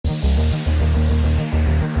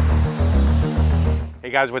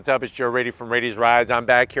guys, what's up? It's Joe Rady from Rady's Rides. I'm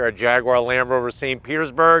back here at Jaguar Land Rover St.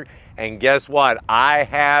 Petersburg, and guess what? I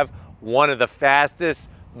have one of the fastest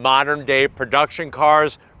modern day production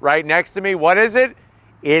cars right next to me. What is it?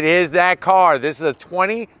 It is that car. This is a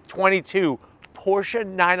 2022 Porsche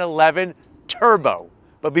 911 Turbo.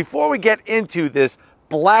 But before we get into this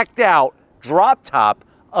blacked out drop top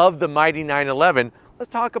of the mighty 911,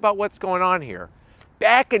 let's talk about what's going on here.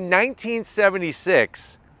 Back in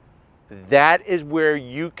 1976, that is where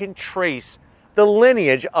you can trace the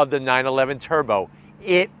lineage of the 911 Turbo.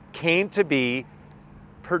 It came to be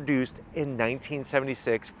produced in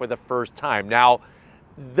 1976 for the first time. Now,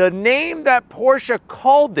 the name that Porsche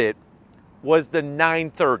called it was the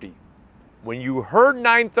 930. When you heard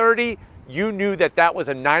 930, you knew that that was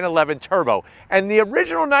a 911 Turbo. And the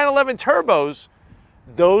original 911 Turbos,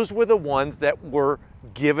 those were the ones that were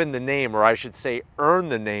given the name, or I should say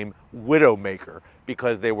earned the name, Widowmaker,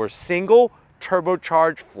 because they were single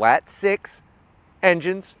turbocharged flat six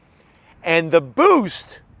engines, and the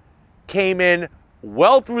boost came in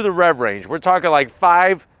well through the rev range. We're talking like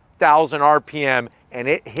 5,000 RPM, and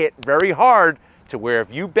it hit very hard to where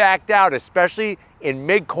if you backed out, especially in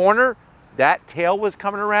mid-corner, that tail was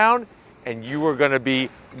coming around and you were gonna be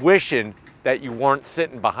wishing that you weren't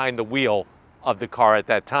sitting behind the wheel of the car at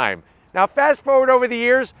that time. Now, fast forward over the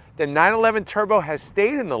years, the 911 Turbo has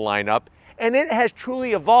stayed in the lineup, and it has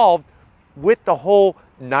truly evolved with the whole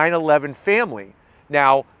 911 family.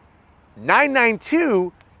 Now,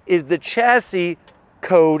 992 is the chassis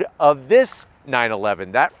code of this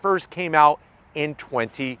 911. That first came out in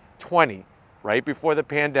 2020, right before the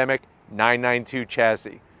pandemic, 992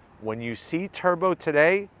 chassis. When you see Turbo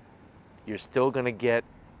today, you're still gonna get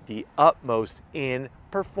the utmost in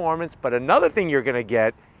performance, but another thing you're gonna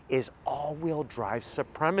get is all-wheel drive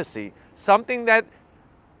supremacy, something that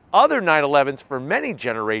other 911s for many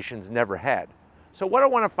generations never had. So what I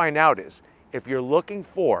want to find out is, if you're looking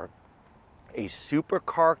for a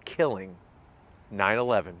supercar killing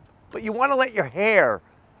 911, but you want to let your hair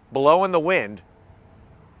blow in the wind,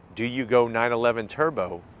 do you go 911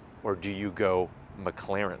 Turbo or do you go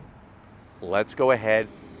McLaren? Let's go ahead,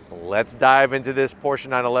 let's dive into this Porsche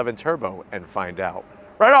 911 Turbo and find out.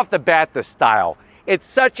 Right off the bat, the style. It's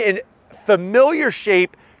such a familiar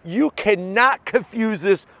shape, you cannot confuse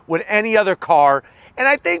this with any other car. And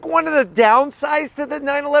I think one of the downsides to the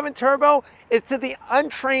 911 Turbo is, to the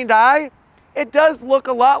untrained eye, it does look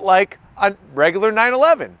a lot like a regular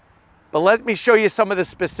 911. But let me show you some of the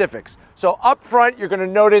specifics. So up front, you're gonna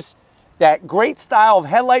notice that great style of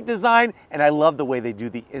headlight design, and I love the way they do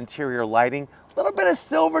the interior lighting. A little bit of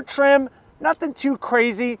silver trim, nothing too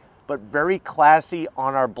crazy, but very classy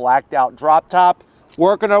on our blacked out drop top.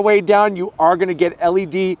 Working our way down, you are gonna get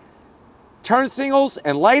LED turn signals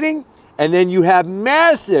and lighting, and then you have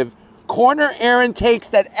massive corner air intakes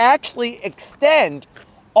that actually extend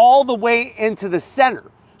all the way into the center.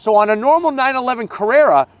 So on a normal 911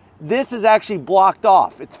 Carrera, this is actually blocked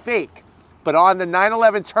off, it's fake. But on the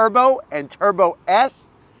 911 Turbo and Turbo S,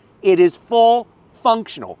 it is full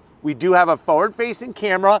functional. We do have a forward-facing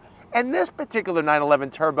camera, and this particular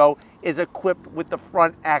 911 Turbo is equipped with the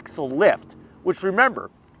front axle lift, which,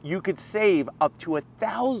 remember, you could save up to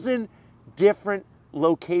 1,000 different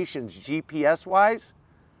locations GPS-wise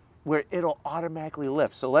where it'll automatically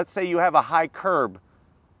lift. So let's say you have a high curb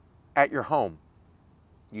at your home.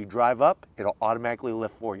 You drive up, it'll automatically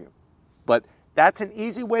lift for you. But that's an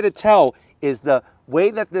easy way to tell, is the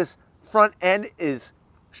way that this front end is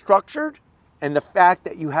structured and the fact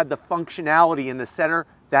that you have the functionality in the center.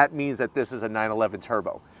 That means that this is a 911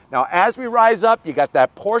 Turbo. Now, as we rise up, you got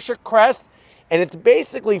that Porsche crest, and it's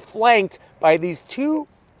basically flanked by these two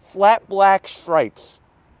flat black stripes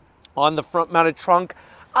on the front mounted trunk.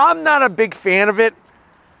 I'm not a big fan of it.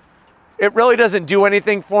 It really doesn't do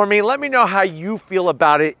anything for me. Let me know how you feel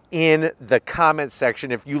about it in the comment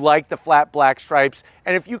section, if you like the flat black stripes.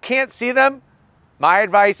 And if you can't see them, my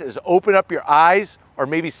advice is open up your eyes or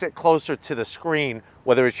maybe sit closer to the screen,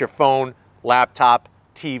 whether it's your phone, laptop,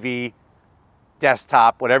 TV,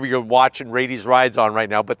 desktop, whatever you're watching Rady's Rides on right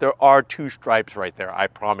now, but there are two stripes right there, I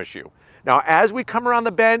promise you. Now, as we come around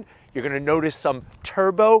the bend, you're gonna notice some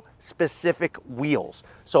turbo-specific wheels.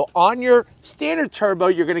 So on your standard Turbo,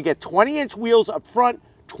 you're gonna get 20-inch wheels up front,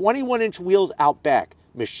 21-inch wheels out back.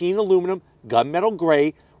 Machine aluminum, gunmetal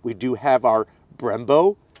gray. We do have our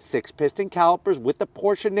Brembo 6-piston calipers with the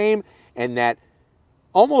Porsche name, and that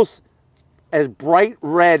almost as bright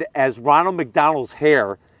red as Ronald McDonald's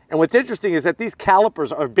hair. And what's interesting is that these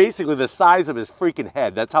calipers are basically the size of his freaking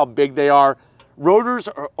head. That's how big they are. Rotors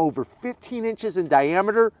are over 15 inches in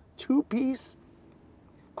diameter, two-piece,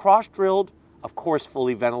 cross-drilled, of course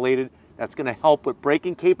fully ventilated. That's going to help with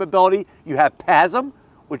braking capability. You have PASM,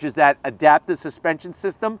 which is that adaptive suspension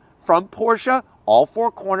system from Porsche, all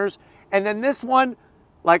four corners. And then this one,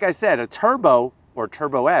 like I said, a turbo or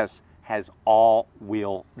Turbo S has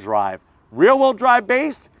all-wheel drive. Rear-wheel drive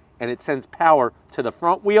based, and it sends power to the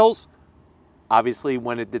front wheels. Obviously,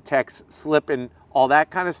 when it detects slip and all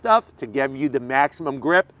that kind of stuff to give you the maximum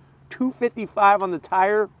grip. 255 on the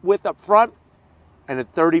tire width up front and a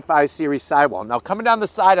 35 series sidewall. Now coming down the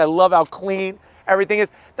side, I love how clean everything is.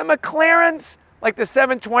 The McLarens, like the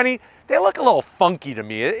 720, they look a little funky to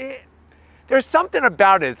me. There's something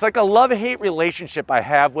about it. It's like a love-hate relationship I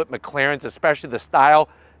have with McLarens, especially the style.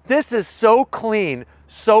 This is so clean,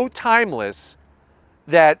 so timeless,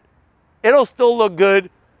 that it'll still look good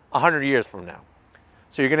 100 years from now.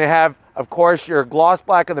 So you're gonna have, of course, your gloss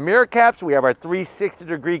black of the mirror caps. We have our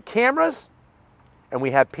 360-degree cameras, and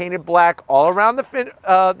we have painted black all around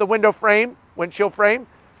the window frame, windshield frame.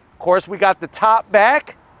 Of course, we got the top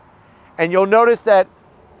back, and you'll notice that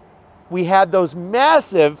we have those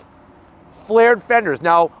massive flared fenders.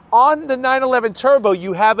 Now, on the 911 Turbo,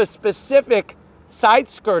 you have a specific side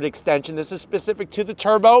skirt extension. This is specific to the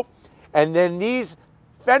Turbo, and then these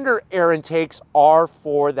fender air intakes are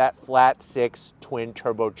for that flat six twin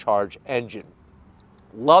turbocharged engine.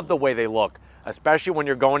 Love the way they look, especially when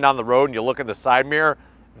you're going down the road and you look in the side mirror,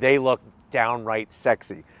 they look downright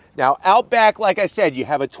sexy. Now out back, like I said, you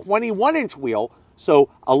have a 21-inch wheel, so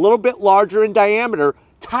a little bit larger in diameter.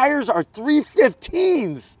 Tires are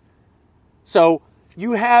 315s. So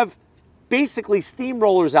you have basically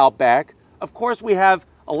steamrollers out back. Of course, we have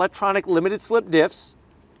electronic limited slip diffs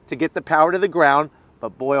to get the power to the ground.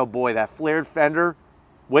 But boy, oh boy, that flared fender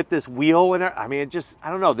with this wheel in it, I mean, it just, I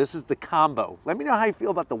don't know, this is the combo. Let me know how you feel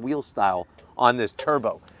about the wheel style on this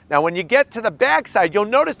Turbo. Now, when you get to the backside, you'll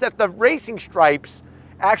notice that the racing stripes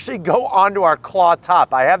actually go onto our cloth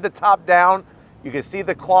top. I have the top down. You can see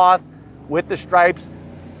the cloth with the stripes.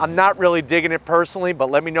 I'm not really digging it personally, but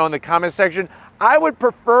let me know in the comment section. I would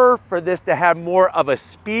prefer for this to have more of a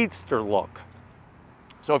speedster look.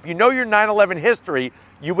 So if you know your 911 history,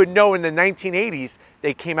 you would know in the 1980s,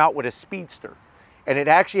 they came out with a speedster. And it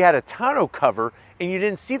actually had a tonneau cover, and you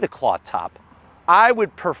didn't see the cloth top. I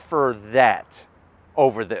would prefer that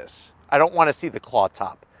over this. I don't want to see the cloth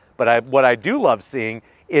top. But what I do love seeing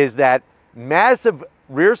is that massive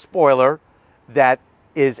rear spoiler that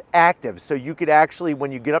is active. So you could actually,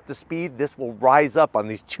 when you get up to speed, this will rise up on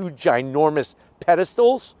these two ginormous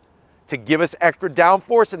pedestals to give us extra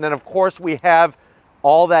downforce. And then, of course, we have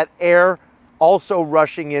all that air also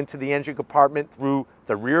rushing into the engine compartment through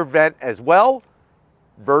the rear vent as well.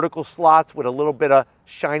 Vertical slots with a little bit of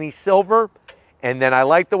shiny silver. And then I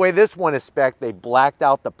like the way this one is spec'd. They blacked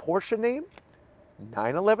out the Porsche name,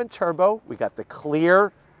 911 Turbo. We got the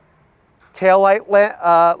clear taillight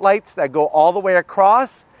lights that go all the way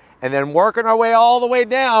across. And then working our way all the way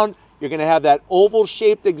down, you're gonna have that oval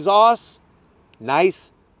shaped exhaust,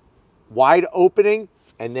 nice wide opening,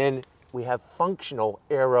 and then we have functional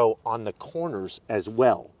aero on the corners as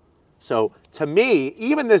well. So to me,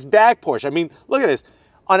 even this back Porsche, I mean, look at this.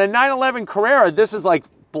 On a 911 Carrera, this is like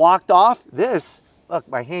blocked off. This, look,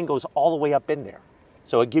 my hand goes all the way up in there.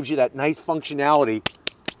 So it gives you that nice functionality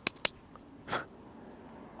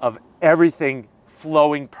of everything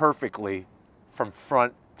flowing perfectly from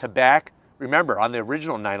front to back. Remember, on the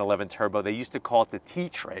original 911 Turbo, they used to call it the tea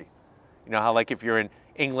tray. You know how, like, if you're in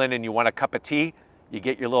England and you want a cup of tea, you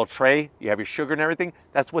get your little tray, you have your sugar and everything.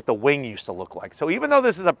 That's what the wing used to look like. So even though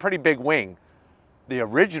this is a pretty big wing, the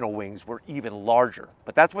original wings were even larger.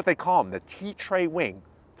 But that's what they call them, the tea tray wing.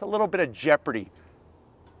 It's a little bit of Jeopardy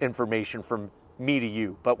information from me to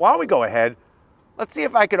you. But why don't we go ahead, let's see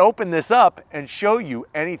if I could open this up and show you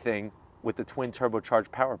anything with the twin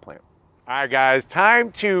turbocharged power plant. All right, guys,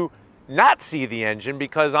 time to not see the engine,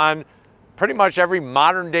 because on pretty much every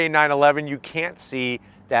modern day 911, you can't see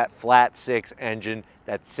that flat six engine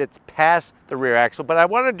that sits past the rear axle. But I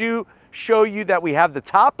want to show you that we have the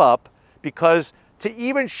top up, because to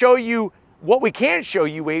even show you what we can show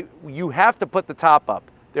you, you have to put the top up.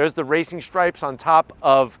 There's the racing stripes on top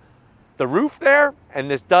of the roof there, and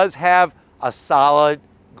this does have a solid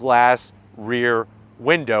glass rear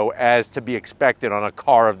window, as to be expected on a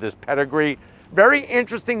car of this pedigree. Very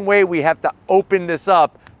interesting way we have to open this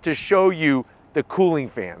up to show you the cooling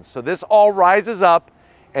fans. So this all rises up,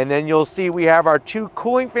 and then you'll see we have our two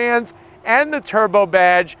cooling fans and the turbo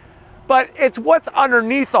badge. But it's what's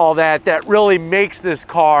underneath all that that really makes this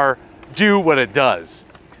car do what it does.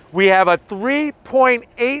 We have a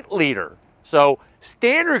 3.8 liter. So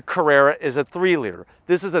standard Carrera is a 3 liter.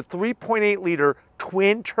 This is a 3.8 liter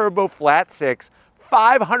twin turbo flat six,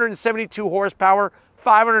 572 horsepower,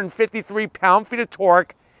 553 pound-feet of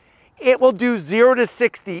torque. It will do 0 to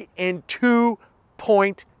 60 in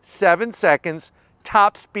 2.7 seconds,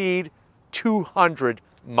 top speed 200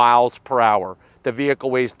 miles per hour. The vehicle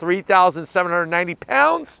weighs 3,790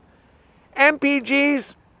 pounds.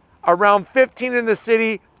 MPGs around 15 in the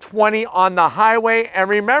city, 20 on the highway. And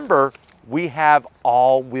remember, we have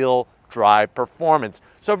all-wheel drive performance.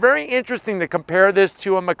 So very interesting to compare this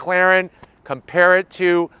to a McLaren, compare it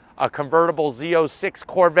to a convertible Z06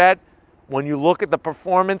 Corvette when you look at the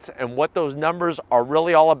performance and what those numbers are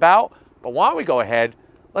really all about. But why don't we go ahead,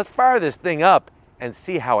 let's fire this thing up and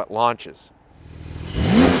see how it launches.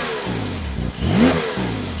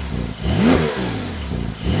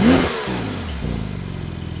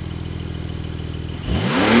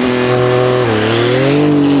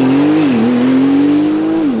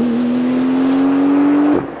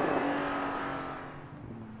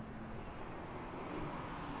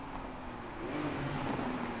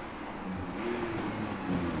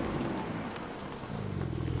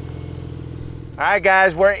 All right,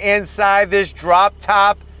 guys, we're inside this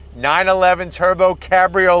drop-top 911 Turbo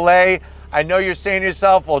Cabriolet. I know you're saying to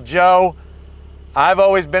yourself, well, Joe, I've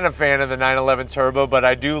always been a fan of the 911 Turbo, but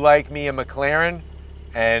I do like me a McLaren,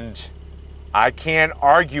 and I can't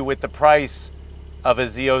argue with the price of a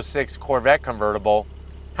Z06 Corvette convertible.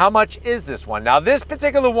 How much is this one? Now, this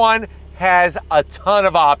particular one has a ton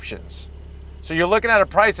of options. So you're looking at a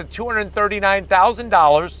price of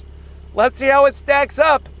 $239,000. Let's see how it stacks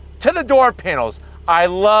up to the door panels. I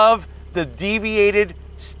love the deviated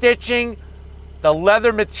stitching, the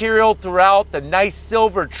leather material throughout, the nice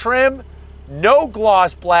silver trim, no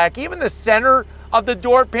gloss black, even the center of the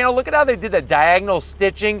door panel. Look at how they did the diagonal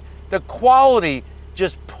stitching. The quality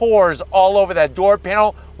just pours all over that door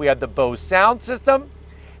panel. We have the Bose sound system,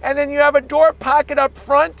 and then you have a door pocket up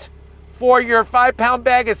front for your 5-pound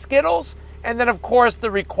bag of Skittles, and then of course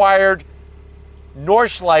the required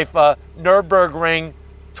Nordschleife Nürburgring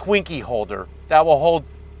Twinkie holder that will hold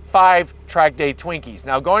 5 track day Twinkies.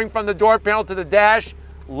 Now, going from the door panel to the dash,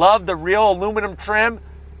 love the real aluminum trim,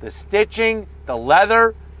 the stitching, the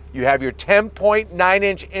leather. You have your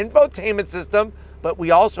 10.9-inch infotainment system, but we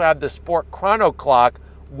also have the sport chrono clock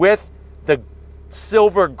with the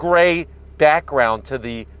silver gray background to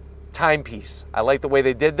the timepiece. I like the way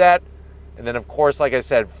they did that. And then, of course, like I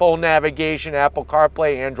said, full navigation, Apple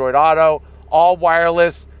CarPlay, Android Auto, all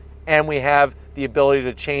wireless, and we have the ability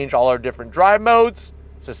to change all our different drive modes,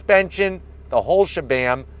 suspension, the whole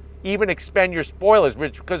shabam, even expand your spoilers,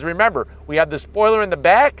 because remember, we have the spoiler in the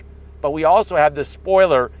back, but we also have the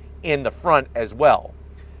spoiler in the front as well.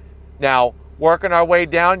 Now, working our way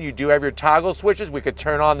down, you do have your toggle switches. We could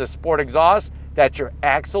turn on the sport exhaust. That's your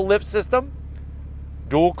axle lift system.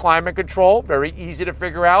 Dual climate control, very easy to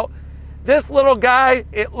figure out. This little guy,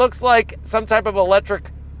 it looks like some type of electric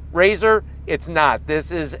razor. It's not.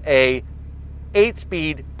 This is a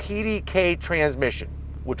 8-speed PDK transmission,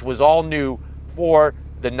 which was all new for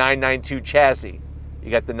the 992 chassis. You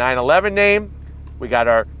got the 911 name. We got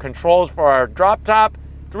our controls for our drop top,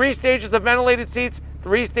 3 stages of ventilated seats,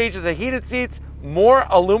 3 stages of heated seats, more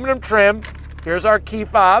aluminum trim. Here's our key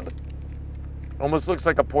fob. Almost looks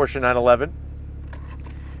like a Porsche 911.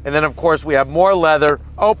 And then, of course, we have more leather.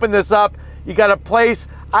 Open this up. You got a place,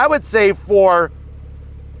 I would say, for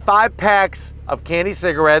 5 packs of candy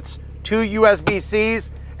cigarettes, 2 USB-Cs,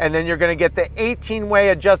 and then you're going to get the 18-way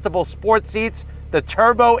adjustable sport seats, the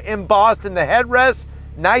turbo embossed in the headrest,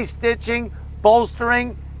 nice stitching,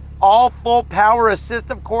 bolstering, all full power assist,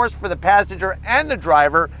 of course, for the passenger and the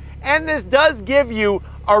driver. And this does give you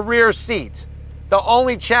a rear seat. The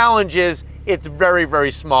only challenge is it's very, very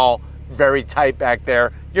small, very tight back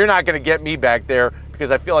there. You're not going to get me back there because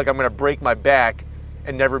I feel like I'm going to break my back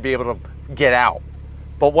and never be able to get out.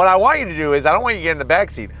 But what I want you to do is, I don't want you to get in the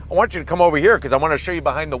back seat. I want you to come over here because I want to show you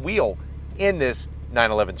behind the wheel in this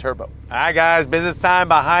 911 Turbo. All right, guys, business time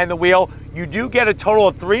behind the wheel. You do get a total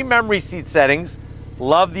of 3 memory seat settings.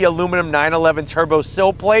 Love the aluminum 911 Turbo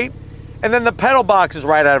sill plate. And then the pedal box is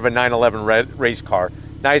right out of a 911 race car.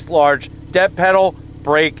 Nice large dead pedal,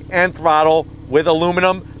 brake, and throttle with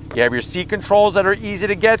aluminum. You have your seat controls that are easy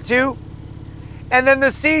to get to. And then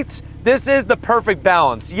the seats. This is the perfect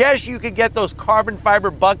balance. Yes, you could get those carbon fiber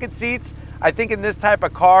bucket seats. I think in this type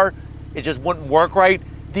of car, it just wouldn't work right.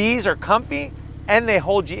 These are comfy and they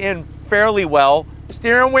hold you in fairly well.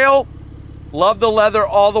 Steering wheel, love the leather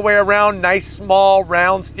all the way around. Nice, small,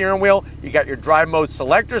 round steering wheel. You got your drive mode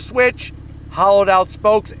selector switch, hollowed out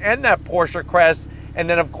spokes, and that Porsche crest. And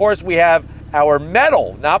then, of course, we have our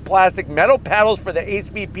metal, not plastic, metal paddles for the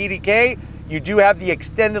 8-speed PDK. You do have the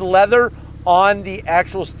extended leather on the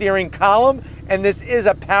actual steering column, and this is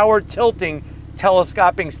a power tilting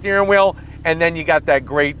telescoping steering wheel, and then you got that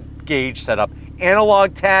great gauge setup.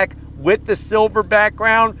 Analog tack with the silver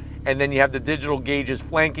background, and then you have the digital gauges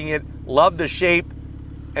flanking it. Love the shape,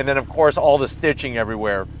 and then of course all the stitching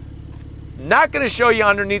everywhere. Not gonna show you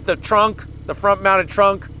underneath the trunk, the front mounted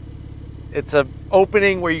trunk. It's an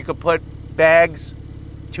opening where you could put bags,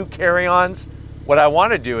 2 carry-ons. What I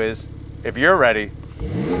wanna do is, if you're ready,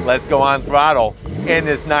 let's go on throttle in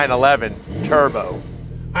this 911 Turbo.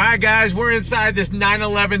 All right, guys, we're inside this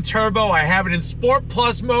 911 Turbo. I have it in Sport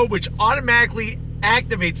Plus mode, which automatically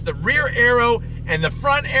activates the rear arrow and the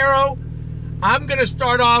front arrow. I'm gonna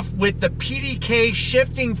start off with the PDK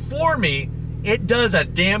shifting for me. It does a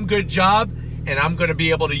damn good job, and I'm gonna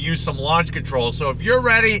be able to use some launch control. So if you're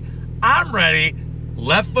ready, I'm ready.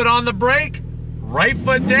 Left foot on the brake, right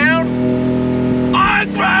foot down, on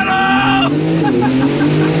throttle!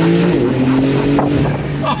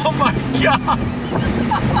 Oh my God.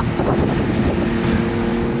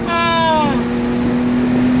 Oh.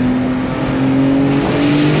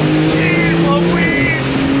 Jeez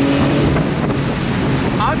Louise.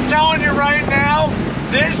 I'm telling you right now,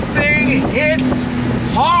 this thing hits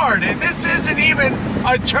hard, and this isn't even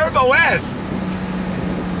a Turbo S.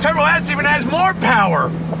 Turbo S even has more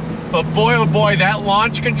power. But boy, oh boy, that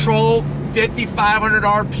launch control, 5,500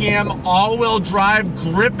 RPM, all-wheel drive,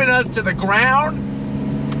 gripping us to the ground.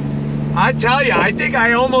 I tell you, I think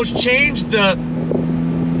I almost changed the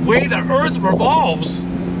way the earth revolves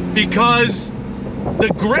because the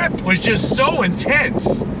grip was just so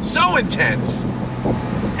intense, so intense.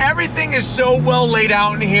 Everything is so well laid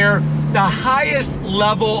out in here. The highest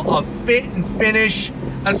level of fit and finish,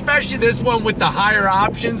 especially this one with the higher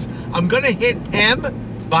options. I'm gonna hit M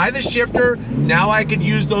by the shifter. Now I could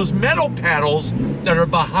use those metal paddles that are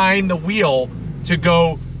behind the wheel to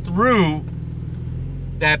go through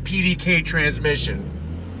that PDK transmission.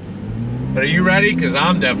 But are you ready? Because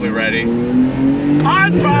I'm definitely ready.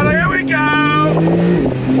 On throttle, here we go!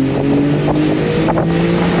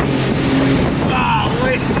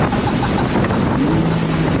 Golly.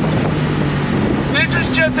 This is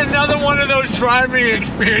just another one of those driving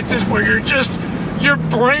experiences where your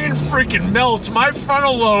brain freaking melts. My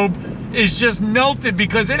frontal lobe is just melted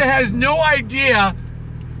because it has no idea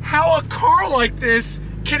how a car like this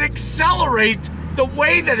can accelerate the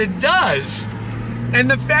way that it does.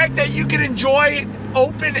 And the fact that you can enjoy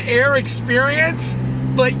open air experience,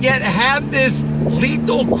 but yet have this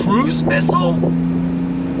lethal cruise missile,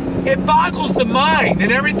 it boggles the mind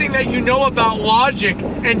and everything that you know about logic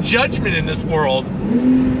and judgment in this world.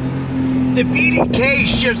 The PDK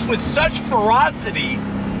shifts with such ferocity.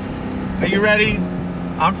 Are you ready?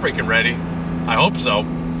 I'm freaking ready. I hope so.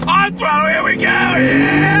 On throttle, here we go,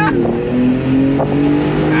 yeah!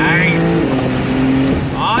 Nice.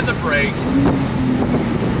 On the brakes.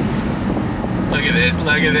 Look at this,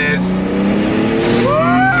 look at this.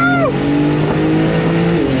 Woo!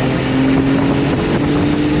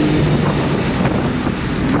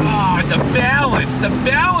 God, the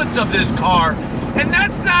balance of this car. And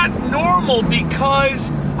that's not normal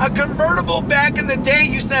because a convertible back in the day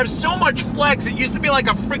used to have so much flex. It used to be like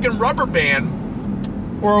a freaking rubber band,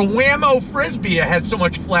 or a Whammo Frisbee. It had so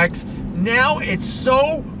much flex. Now it's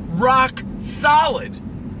so rock solid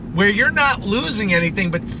where you're not losing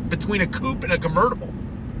anything but between a coupe and a convertible.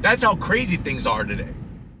 That's how crazy things are today.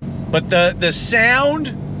 But the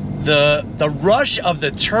sound, the rush of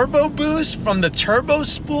the turbo boost from the turbo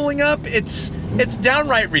spooling up, it's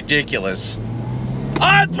downright ridiculous.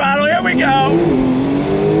 On throttle, here we go.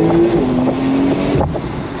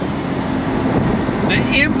 The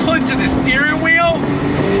input to the steering wheel.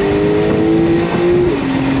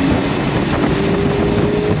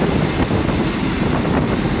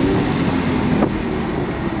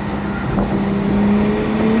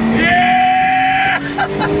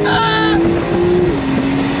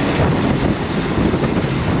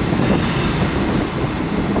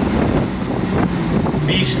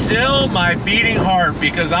 Be still, my beating heart,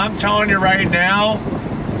 because I'm telling you right now,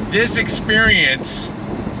 this experience,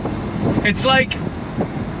 it's like,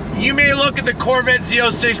 you may look at the Corvette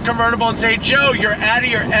Z06 convertible and say, Joe, you're out of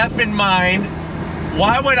your effing mind.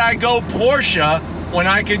 Why would I go Porsche when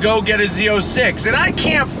I could go get a Z06? And I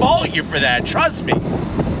can't fault you for that, trust me.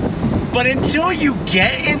 But until you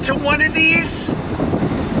get into one of these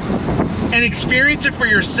and experience it for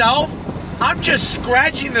yourself, I'm just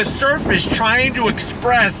scratching the surface trying to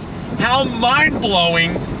express how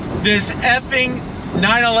mind-blowing this effing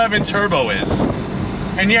 911 Turbo is.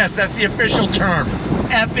 And yes, that's the official term,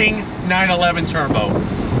 effing 911 Turbo.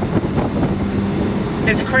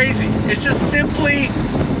 It's crazy. It's just simply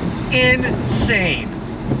insane.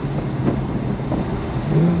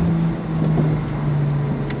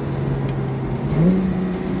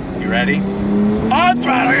 On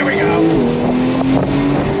throttle, here we go.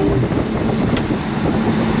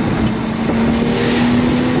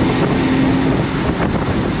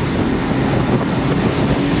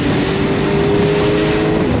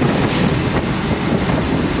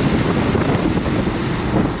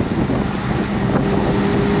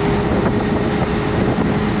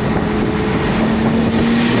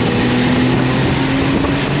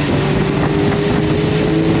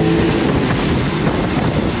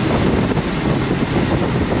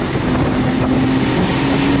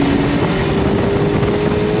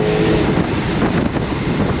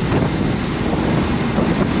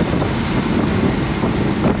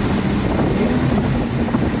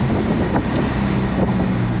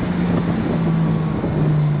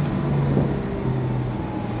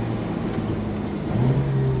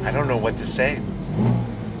 I don't know what to say.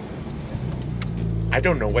 I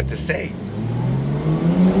don't know what to say.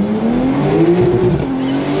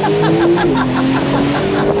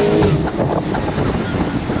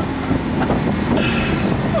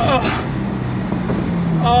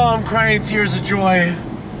 Oh, I'm crying tears of joy.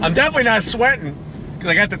 I'm definitely not sweating because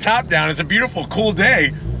I got the top down. It's a beautiful, cool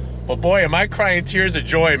day. But boy, am I crying tears of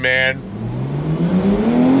joy, man.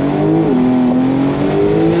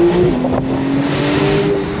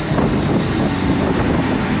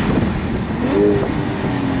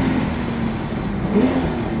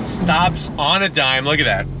 Stops on a dime. Look at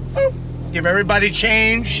that. Boop. Give everybody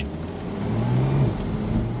change.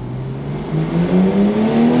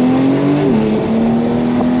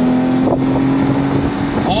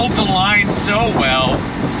 Holds a line so well.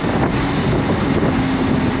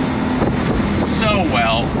 So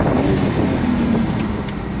well.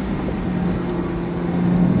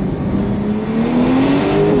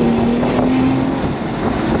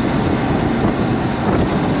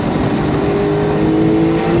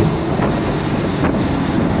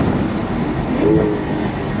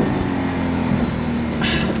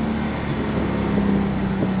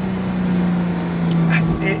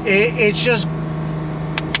 It's just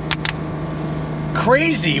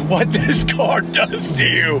crazy what this car does to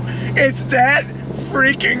you. It's that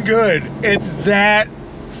freaking good. It's that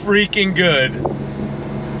freaking good.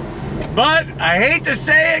 But I hate to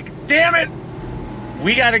say it, damn it,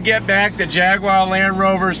 we got to get back to Jaguar Land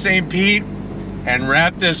Rover St. Pete and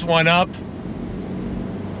wrap this one up.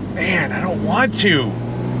 Man, I don't want to.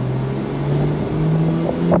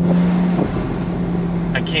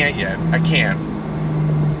 I can't yet. I can't.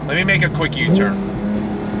 Let me make a quick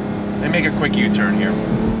U-turn. Let me make a quick U-turn here.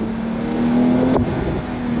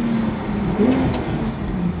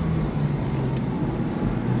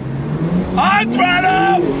 On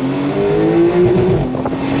throttle!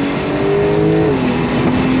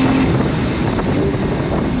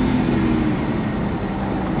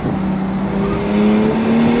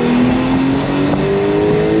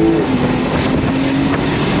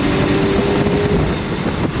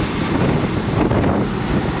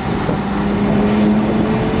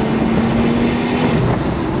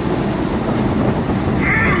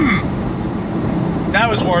 That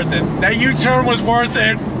was worth it. That U-turn was worth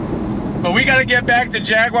it. But we got to get back to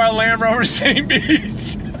Jaguar Land Rover St.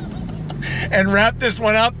 Pete and wrap this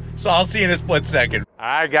one up. So I'll see you in a split second. All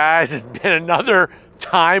right, guys, it's been another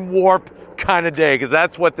time warp kind of day because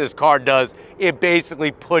that's what this car does. It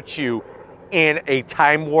basically puts you in a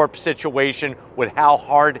time warp situation with how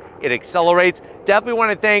hard it accelerates. Definitely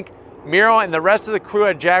want to thank Miro and the rest of the crew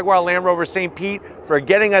at Jaguar Land Rover St. Pete for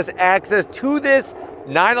getting us access to this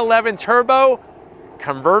 911 Turbo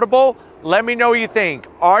convertible. Let me know what you think.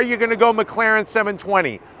 Are you gonna go McLaren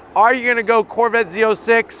 720? Are you gonna go Corvette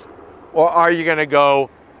Z06? Or are you gonna go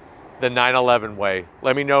the 911 way?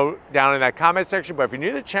 Let me know down in that comment section. But if you're new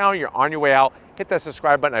to the channel, you're on your way out, hit that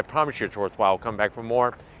subscribe button. I promise you it's worthwhile. Come back for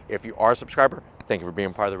more. If you are a subscriber, thank you for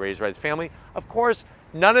being part of the Raised Rides family. Of course,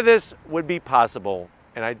 none of this would be possible.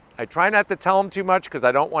 And I try not to tell him too much because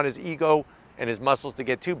I don't want his ego and his muscles to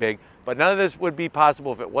get too big. But none of this would be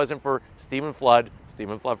possible if it wasn't for Stephen Flood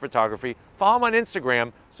Photography. Follow him on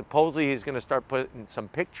Instagram. Supposedly he's going to start putting some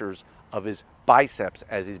pictures of his biceps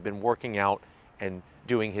as he's been working out and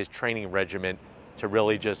doing his training regimen to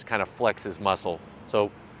really just kind of flex his muscle.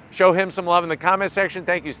 So show him some love in the comment section.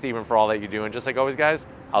 Thank you, Stephen, for all that you do. And just like always, guys,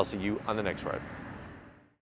 I'll see you on the next ride.